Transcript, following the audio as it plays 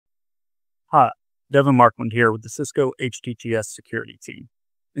Hi, Devin Markland here with the Cisco HTTS security team.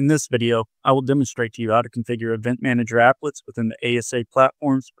 In this video, I will demonstrate to you how to configure Event Manager applets within the ASA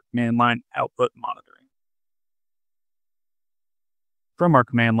platforms for command line output monitoring. From our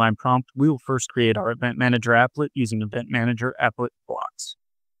command line prompt, we will first create our Event Manager applet using Event Manager applet blocks.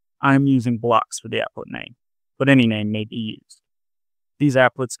 I am using blocks for the applet name, but any name may be used. These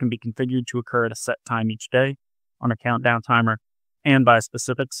applets can be configured to occur at a set time each day, on a countdown timer, and by a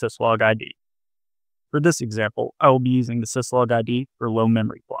specific syslog ID. For this example, I will be using the syslog ID for low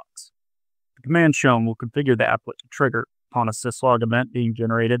memory blocks. The command shown will configure the applet to trigger upon a syslog event being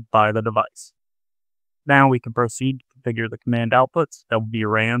generated by the device. Now we can proceed to configure the command outputs that will be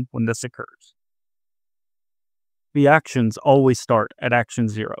ran when this occurs. The actions always start at action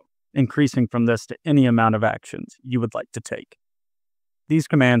 0, increasing from this to any amount of actions you would like to take. These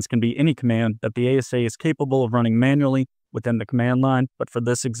commands can be any command that the ASA is capable of running manually within the command line, but for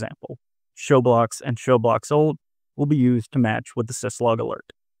this example, showblocks and showblocks_old will be used to match with the syslog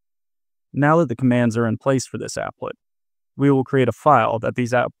alert. Now that the commands are in place for this applet, we will create a file that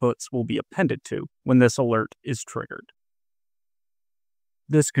these outputs will be appended to when this alert is triggered.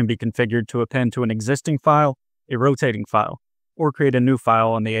 This can be configured to append to an existing file, a rotating file, or create a new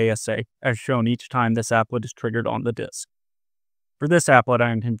file on the ASA as shown each time this applet is triggered on the disk. For this applet,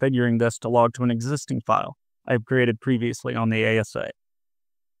 I am configuring this to log to an existing file I have created previously on the ASA.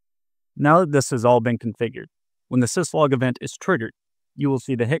 Now that this has all been configured, when the syslog event is triggered, you will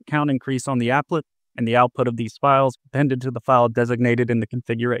see the hit count increase on the applet and the output of these files appended to the file designated in the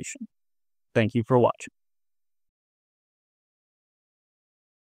configuration. Thank you for watching.